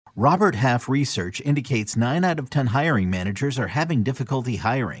Robert Half research indicates 9 out of 10 hiring managers are having difficulty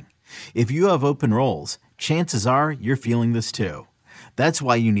hiring. If you have open roles, chances are you're feeling this too. That's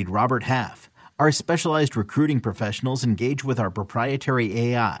why you need Robert Half. Our specialized recruiting professionals engage with our proprietary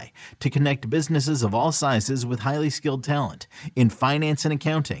AI to connect businesses of all sizes with highly skilled talent in finance and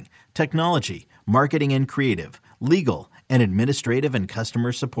accounting, technology, marketing and creative, legal, and administrative and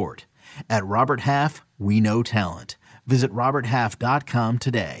customer support. At Robert Half, we know talent. Visit roberthalf.com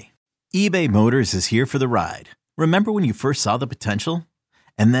today. eBay Motors is here for the ride. Remember when you first saw the potential?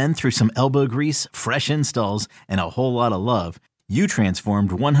 And then through some elbow grease, fresh installs, and a whole lot of love, you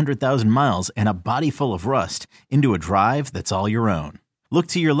transformed 100,000 miles and a body full of rust into a drive that's all your own. Look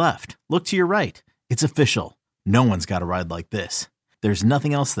to your left. Look to your right. It's official. No one's got a ride like this. There's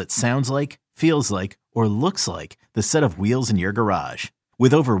nothing else that sounds like, feels like, or looks like the set of wheels in your garage.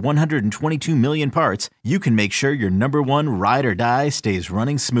 With over 122 million parts, you can make sure your number one ride or die stays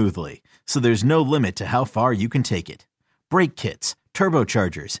running smoothly. So there's no limit to how far you can take it. Brake kits,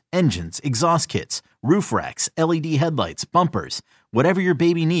 turbochargers, engines, exhaust kits, roof racks, LED headlights, bumpers, whatever your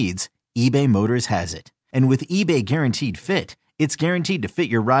baby needs, eBay Motors has it. And with eBay Guaranteed Fit, it's guaranteed to fit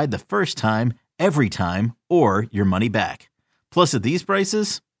your ride the first time, every time, or your money back. Plus at these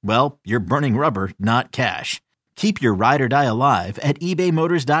prices, well, you're burning rubber, not cash. Keep your ride or die alive at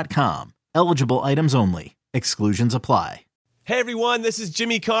ebaymotors.com. Eligible items only. Exclusions apply. Hey everyone, this is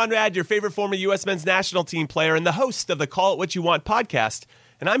Jimmy Conrad, your favorite former U.S. men's national team player and the host of the Call It What You Want podcast.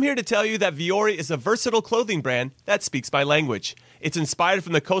 And I'm here to tell you that Vuori is a versatile clothing brand that speaks my language. It's inspired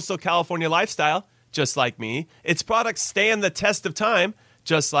from the coastal California lifestyle, just like me. Its products stand the test of time,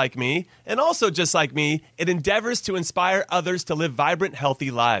 just like me. And also just like me, it endeavors to inspire others to live vibrant,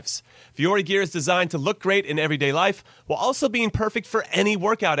 healthy lives. Vuori gear is designed to look great in everyday life while also being perfect for any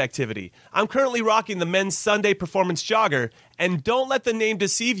workout activity. I'm currently rocking the men's Sunday Performance Jogger, and don't let the name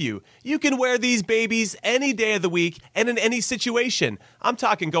deceive you. You can wear these babies any day of the week and in any situation. I'm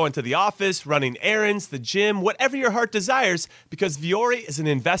talking going to the office, running errands, the gym, whatever your heart desires, because Vuori is an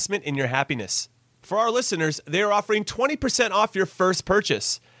investment in your happiness. For our listeners, they are offering 20% off your first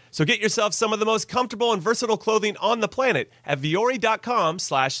purchase. So get yourself some of the most comfortable and versatile clothing on the planet at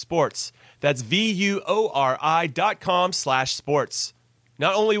vuori.com/sports. That's VUORI.com/sports.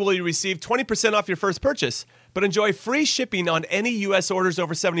 Not only will you receive 20% off your first purchase, but enjoy free shipping on any U.S. orders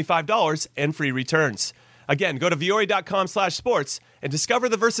over $75 and free returns. Again, go to vuori.com/sports and discover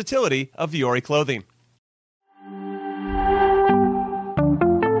the versatility of Vuori clothing.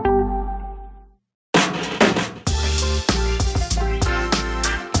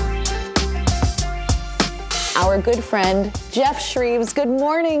 Our good friend, Geoff Shreeves. Good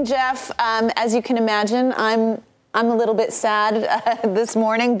morning, Geoff. As you can imagine, I'm a little bit sad this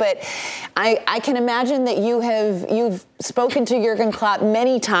morning, but I can imagine that you've spoken to Jurgen Klopp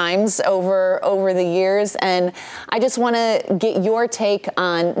many times over the years, and I just want to get your take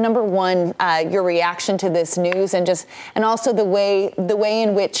on, number one, your reaction to this news, and also the way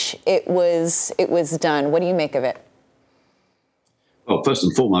in which it was done. What do you make of it? Well, first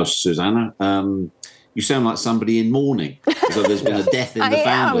and foremost, Susanna, you sound like somebody in mourning, as though there's been a death in the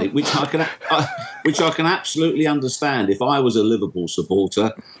family, which I can absolutely understand. If I was a Liverpool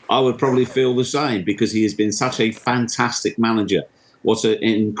supporter, I would probably feel the same, because he has been such a fantastic manager. What an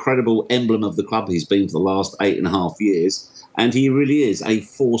incredible emblem of the club he's been for the last 8.5 years, and he really is a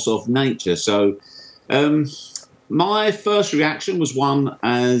force of nature. So my first reaction was one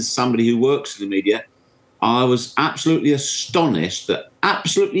as somebody who works in the media. I was absolutely astonished that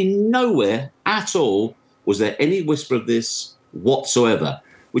absolutely nowhere at all was there any whisper of this whatsoever,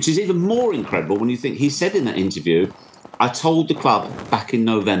 which is even more incredible when you think he said in that interview, "I told the club back in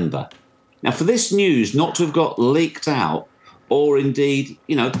November." Now, for this news not to have got leaked out, or indeed,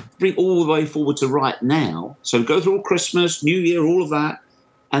 bring all the way forward to right now, so go through all Christmas, New Year, all of that,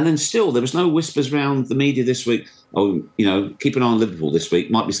 and then still there was no whispers around the media this week. Oh, keep an eye on Liverpool this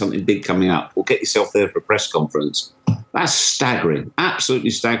week. Might be something big coming up. Or get yourself there for a press conference. That's staggering.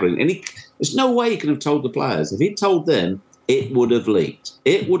 Absolutely staggering. And there's no way he could have told the players. If he'd told them, it would have leaked.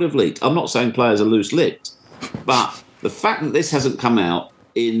 It would have leaked. I'm not saying players are loose-lipped, but the fact that this hasn't come out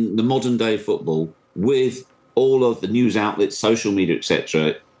in the modern day football with all of the news outlets, social media,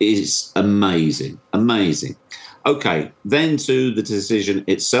 etc., is amazing. Amazing. Okay, then to the decision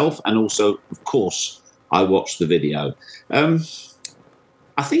itself, and also, of course, I watched the video. I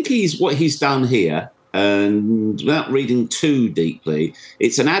think what he's done here, and without reading too deeply,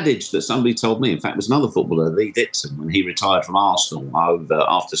 it's an adage that somebody told me. In fact, it was another footballer, Lee Dixon, when he retired from Arsenal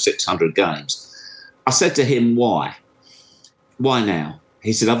after 600 games. I said to him, why? Why now?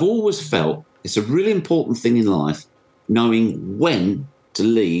 He said, I've always felt it's a really important thing in life, knowing when to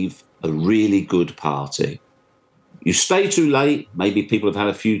leave a really good party. You stay too late, maybe people have had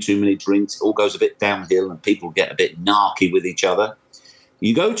a few too many drinks, it all goes a bit downhill and people get a bit narky with each other.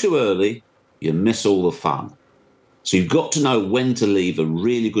 You go too early, you miss all the fun. So you've got to know when to leave a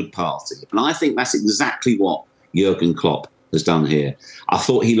really good party. And I think that's exactly what Jurgen Klopp has done here. I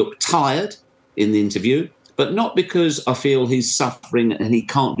thought he looked tired in the interview, but not because I feel he's suffering and he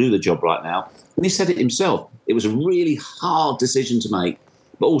can't do the job right now. And he said it himself. It was a really hard decision to make,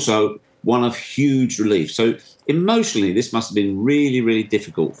 but also one of huge relief. So emotionally, this must have been really, really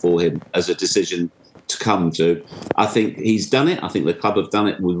difficult for him as a decision to come to. I think he's done it. I think the club have done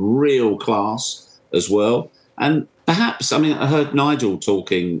it with real class as well. And perhaps, I mean, I heard Nigel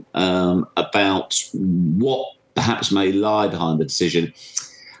talking about what perhaps may lie behind the decision.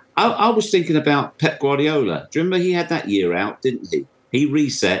 I was thinking about Pep Guardiola. Do you remember he had that year out, didn't he? He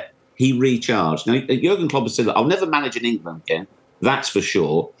reset, he recharged. Now, Jurgen Klopp has said, I'll never manage in England again, that's for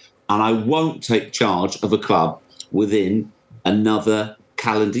sure. And I won't take charge of a club within another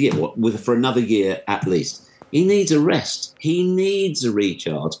calendar year, for another year at least. He needs a rest. He needs a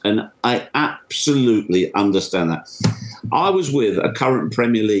recharge. And I absolutely understand that. I was with a current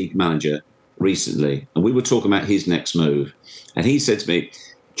Premier League manager recently, and we were talking about his next move. And he said to me,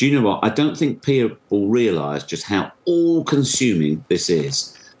 do you know what? I don't think people realise just how all-consuming this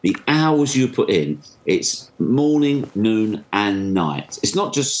is. The hours you put in, it's morning, noon and night. It's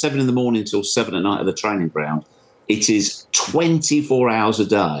not just 7 in the morning till 7 at night at the training ground. It is 24 hours a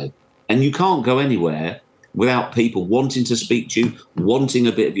day. And you can't go anywhere without people wanting to speak to you, wanting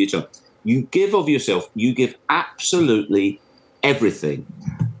a bit of your time. You give of yourself. You give absolutely everything.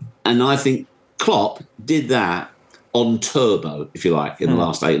 And I think Klopp did that on turbo, if you like, in the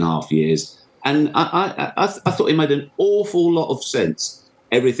last 8.5 years. And I thought it made an awful lot of sense,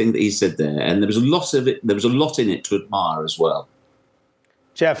 everything that he said there. And there was a lot of it. There was a lot in it to admire as well.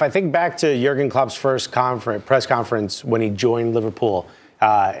 Jeff, I think back to Jurgen Klopp's first press conference when he joined Liverpool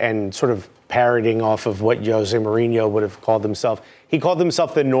and sort of parroting off of what Jose Mourinho would have called himself. He called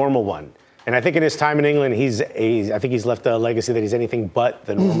himself the normal one. And I think in his time in England, I think he's left a legacy that he's anything but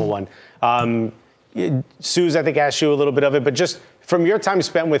the normal one. Suze, I think, asked you a little bit of it, but just from your time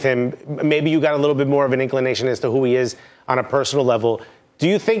spent with him, maybe you got a little bit more of an inclination as to who he is on a personal level. Do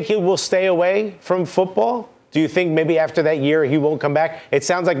you think he will stay away from football? Do you think maybe after that year he won't come back? It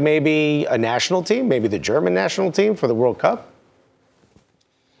sounds like maybe a national team, maybe the German national team for the World Cup.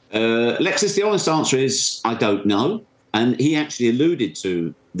 Lexis, the honest answer is I don't know. And he actually alluded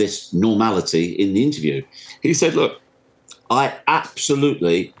to this normality in the interview. He said, look, I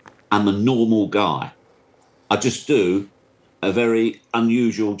absolutely am a normal guy. I just do a very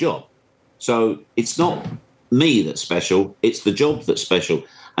unusual job. So it's not me that's special, it's the job that's special.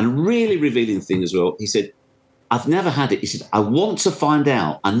 And really revealing thing as well, he said, I've never had it. He said, I want to find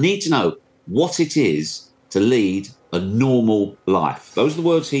out, I need to know what it is to lead a normal life. Those are the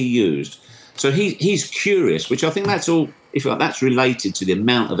words he used. So he's curious, which I think that's all, if you like, that's related to the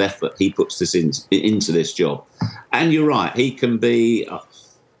amount of effort he puts into this job. And you're right, he can be,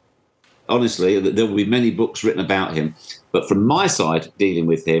 honestly, there will be many books written about him. But from my side, dealing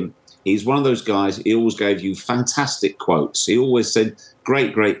with him, he's one of those guys, he always gave you fantastic quotes. He always said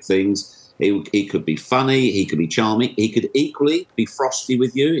great things. He could be funny, he could be charming, he could equally be frosty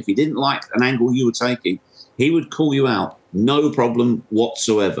with you. If he didn't like an angle you were taking, he would call you out, no problem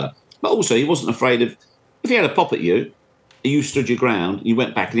whatsoever. But also, he wasn't afraid of, if he had a pop at you, you stood your ground, you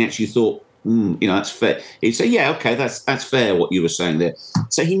went back and he actually thought, that's fair. He'd say, yeah, okay, that's fair what you were saying there.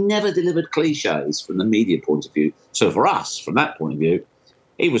 So he never delivered cliches from the media point of view. So for us, from that point of view,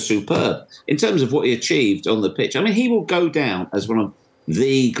 he was superb. In terms of what he achieved on the pitch, I mean, he will go down as one of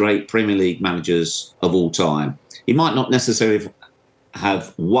the great Premier League managers of all time. He might not necessarily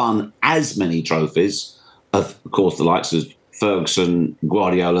have won as many trophies, of course, the likes of Ferguson,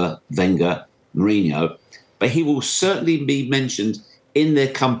 Guardiola, Wenger, Mourinho, but he will certainly be mentioned in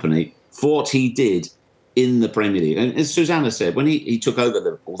their company for what he did in the Premier League. And as Susanna said, when he took over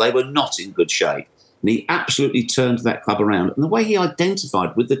Liverpool, they were not in good shape. And he absolutely turned that club around. And the way he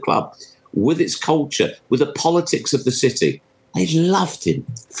identified with the club, with its culture, with the politics of the city, they loved him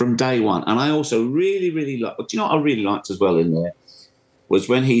from day one. And I also really liked, do you know what I really liked as well in there? Was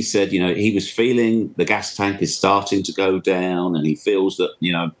when he said, he was feeling the gas tank is starting to go down and he feels that,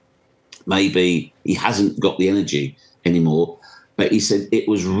 maybe he hasn't got the energy anymore. But he said it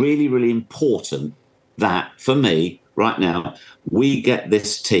was really important that, for me, right now, we get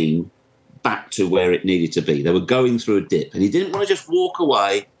this team back to where it needed to be. They were going through a dip and he didn't want to just walk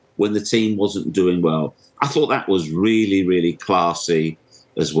away when the team wasn't doing well. I thought that was really classy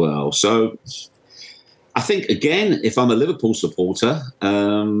as well. So I think, again, if I'm a Liverpool supporter,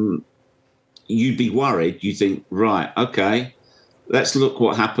 you'd be worried. You think, right, okay, let's look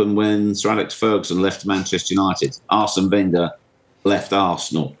what happened when Sir Alex Ferguson left Manchester United. Arsene Wenger left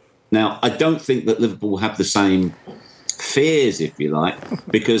Arsenal. Now, I don't think that Liverpool have the same fears, if you like,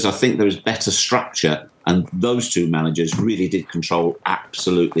 because I think there is better structure and those two managers really did control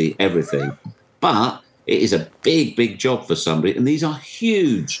absolutely everything. But it is a big, big job for somebody, and these are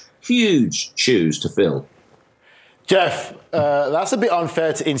huge, huge shoes to fill. Geoff, that's a bit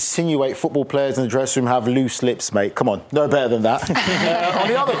unfair to insinuate football players in the dressing room have loose lips, mate. Come on, no better than that. On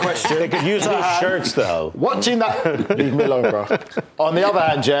the other question... They could use loose shirts, though. Watching that... Leave me alone, bro. On the other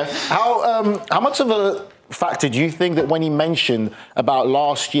hand, Geoff, how much of a factor do you think that when he mentioned about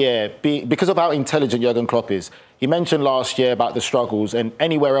last year, because of how intelligent Jurgen Klopp is, he mentioned last year about the struggles, and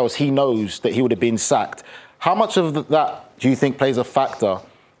anywhere else he knows that he would have been sacked. How much of that do you think plays a factor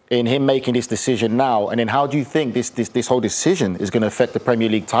in him making this decision now? And then how do you think this whole decision is going to affect the Premier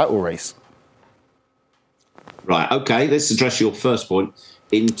League title race? Right, OK, let's address your first point.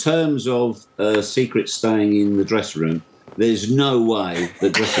 In terms of secrets staying in the dressing room, there's no way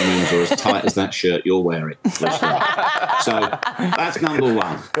that dressing rooms are as tight as that shirt you're wearing. So that's number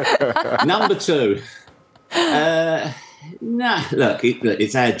one. Number two, look,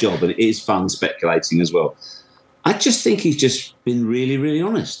 it's our job and it is fun speculating as well. I just think he's just been really, really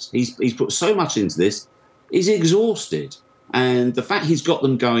honest. He's put so much into this. He's exhausted. And the fact he's got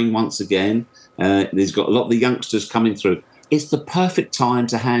them going once again, he's got a lot of the youngsters coming through. It's the perfect time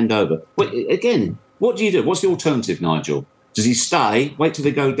to hand over. But again, what do you do? What's the alternative, Nigel? Does he stay, wait till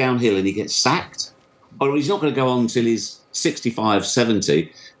they go downhill and he gets sacked? Or he's not going to go on until he's 65,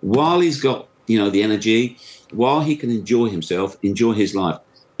 70, while he's got, the energy, while he can enjoy himself, enjoy his life.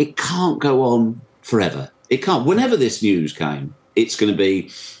 It can't go on forever. It can't. Whenever this news came, it's going to be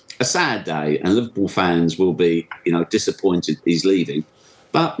a sad day and Liverpool fans will be, disappointed he's leaving.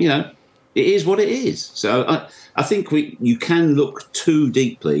 But, it is what it is. So I think you can look too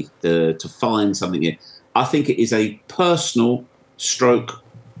deeply to find something here. I think it is a personal stroke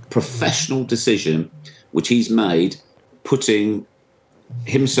professional decision which he's made, putting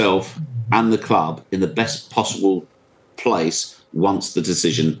himself and the club in the best possible place once the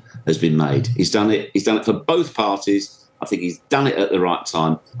decision has been made. He's done it for both parties. I think he's done it at the right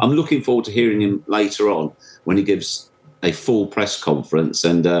time. I'm looking forward to hearing him later on when he gives a full press conference,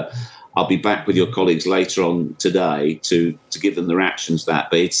 and I'll be back with your colleagues later on today to give them the reactions to that.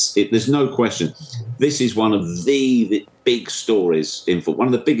 But there's no question. This is one of the big stories in football, one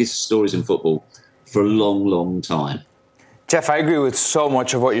of the biggest stories in football for a long, long time. Geoff, I agree with so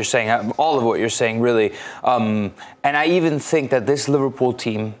much of what you're saying, all of what you're saying, really. And I even think that this Liverpool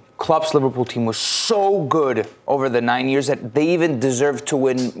team, Klopp's Liverpool team, was so good over the 9 years that they even deserved to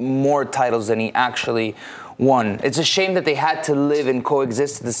win more titles than he actually won. It's a shame that they had to live and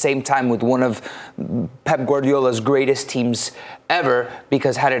coexist at the same time with one of Pep Guardiola's greatest teams ever,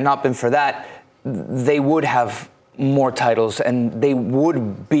 because had it not been for that, they would have more titles and they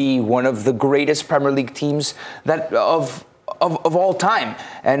would be one of the greatest Premier League teams that of all time.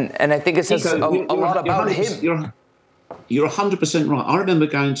 And I think it says a lot about him. You're 100% right. I remember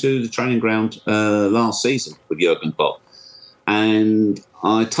going to the training ground last season with Jurgen Klopp, and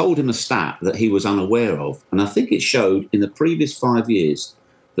I told him a stat that he was unaware of, and I think it showed in the previous 5 years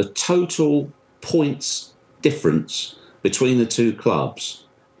the total points difference between the two clubs.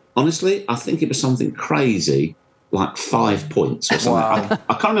 Honestly, I think it was something crazy, like 5 points or something. Wow.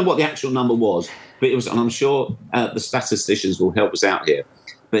 I can't remember what the actual number was, but it was, and I'm sure the statisticians will help us out here.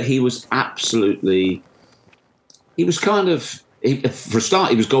 But he was absolutely, for a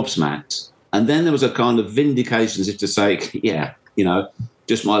start, he was gobsmacked. And then there was a kind of vindication as if to say, yeah,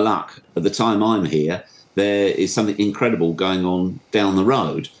 just my luck. At the time I'm here, there is something incredible going on down the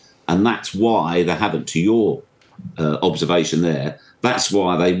road. And that's why they haven't, to your observation there, that's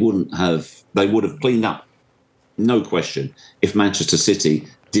why they would have cleaned up, no question, if Manchester City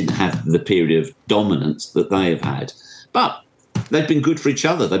didn't have the period of dominance that they have had. But they've been good for each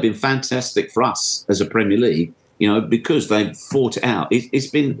other. They've been fantastic for us as a Premier League, because they've fought it out. It's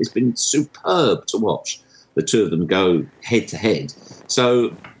been superb to watch the two of them go head to head.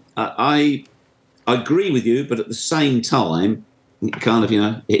 So I agree with you, but at the same time, kind of,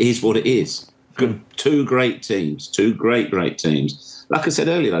 it is what it is. Good, two great teams, two great teams. Like I said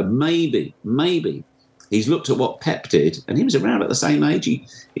earlier, though, maybe he's looked at what Pep did, and he was around at the same age.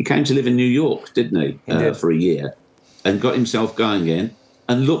 He came to live in New York, didn't he, for a year, and got himself going again.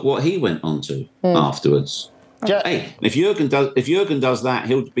 And look what he went on to afterwards. Hey, if Jurgen does that,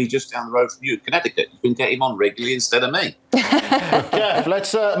 he'll be just down the road from you, Connecticut. You can get him on regularly instead of me. Geoff,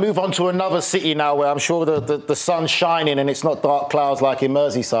 let's move on to another city now where I'm sure the sun's shining and it's not dark clouds like in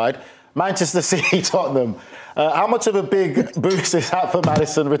Merseyside. Manchester City, Tottenham. How much of a big boost is that for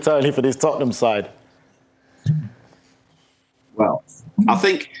Maddison returning for this Tottenham side? Well, I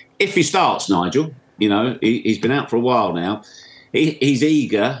think if he starts, Nigel, he's been out for a while now. He's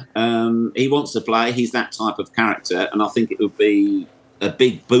eager. He wants to play. He's that type of character, and I think it would be a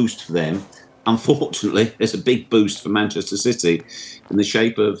big boost for them. Unfortunately, there's a big boost for Manchester City in the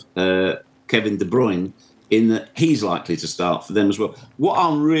shape of Kevin De Bruyne, in that he's likely to start for them as well. What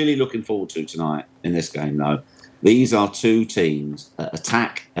I'm really looking forward to tonight in this game, though, these are two teams that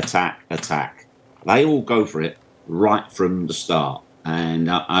attack. They all go for it right from the start. And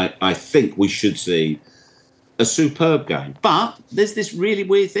I think we should see a superb game. But there's this really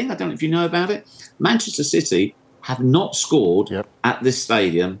weird thing. I don't know if you know about it. Manchester City have not scored at this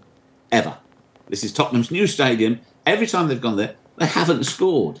stadium ever. This is Tottenham's new stadium. Every time they've gone there, they haven't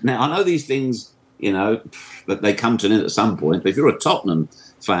scored. Now, I know these things, that they come to an end at some point. But if you're a Tottenham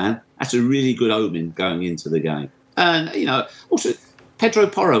fan, that's a really good omen going into the game. And, also Pedro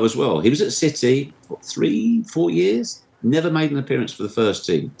Porro as well. He was at City, 3-4 years? Never made an appearance for the first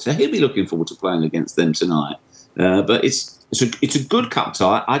team. So he'll be looking forward to playing against them tonight. But it's a good cup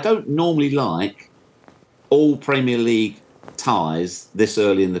tie. I don't normally like all Premier League ties this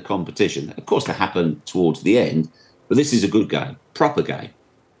early in the competition. Of course, they happen towards the end, but this is a good game, proper game.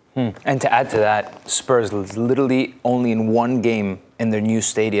 And to add to that, Spurs literally only in one game in their new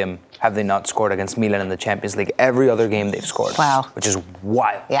stadium have they not scored against Milan in the Champions League. Every other game they've scored. Wow. Which is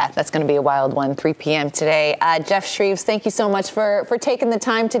wild. Yeah, that's going to be a wild one, 3 p.m. today. Geoff Shreeves, thank you so much for taking the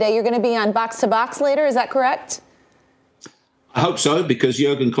time today. You're going to be on Box to Box later, is that correct? I hope so, because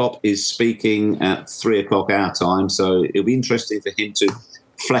Jurgen Klopp is speaking at 3 o'clock our time, so it'll be interesting for him to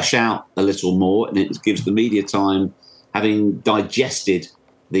flesh out a little more, and it gives the media time, having digested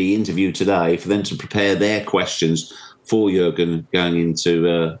the interview today, for them to prepare their questions for Jurgen going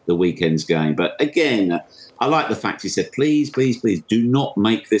into the weekend's game. But again, I like the fact he said, please, do not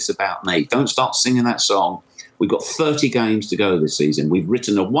make this about me. Don't start singing that song. We've got 30 games to go this season. We've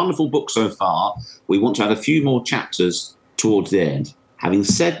written a wonderful book so far. We want to add a few more chapters towards the end. Having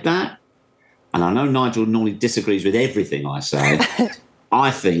said that, and I know Nigel normally disagrees with everything I say,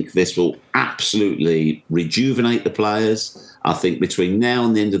 I think this will absolutely rejuvenate the players. I think between now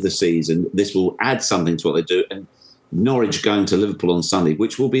and the end of the season, this will add something to what they do. And Norwich going to Liverpool on Sunday,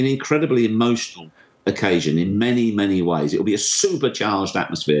 which will be an incredibly emotional occasion in many, many ways. It will be a supercharged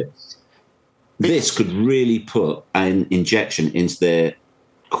atmosphere. This could really put an injection into their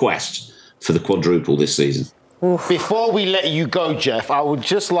quest for the quadruple this season. Before we let you go, Geoff, I would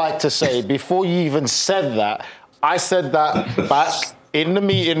just like to say, before you even said that, I said that back in the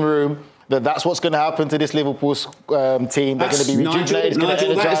meeting room, that's what's going to happen to this Liverpool team. They're going to be rejuvenated, going to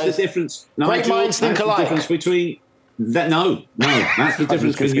energize. That's the difference. Great minds think alike. The difference between that. No, that's the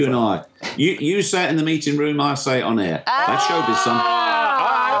difference between you and I. You say it in the meeting room, I say it on air. That's showbiz, son.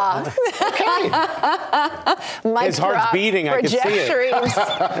 Okay. His heart's beating. I can see it.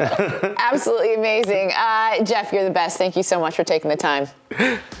 Shreeves. Absolutely amazing. Geoff, you're the best. Thank you so much for taking the time.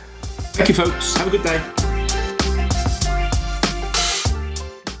 Thank you, folks. Have a good day.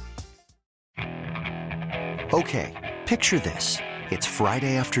 Okay, picture this. It's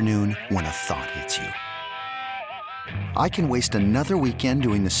Friday afternoon when a thought hits you. I can waste another weekend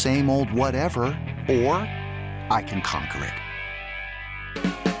doing the same old whatever, or I can conquer it.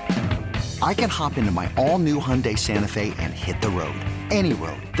 I can hop into my all-new Hyundai Santa Fe and hit the road. Any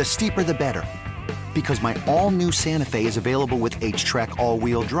road. The steeper, the better. Because my all-new Santa Fe is available with H-Track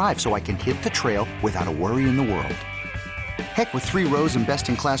all-wheel drive, so I can hit the trail without a worry in the world. Heck, with 3 rows and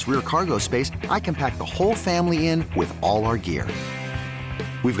best-in-class rear cargo space, I can pack the whole family in with all our gear.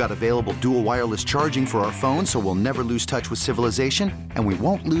 We've got available dual wireless charging for our phones, so we'll never lose touch with civilization, and we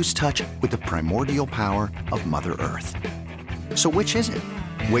won't lose touch with the primordial power of Mother Earth. So which is it?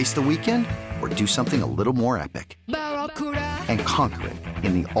 Waste the weekend or do something a little more epic? And conquer it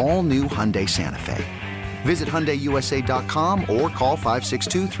in the all-new Hyundai Santa Fe. Visit HyundaiUSA.com or call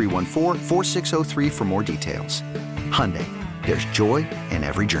 562-314-4603 for more details. Hyundai, there's joy in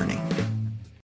every journey.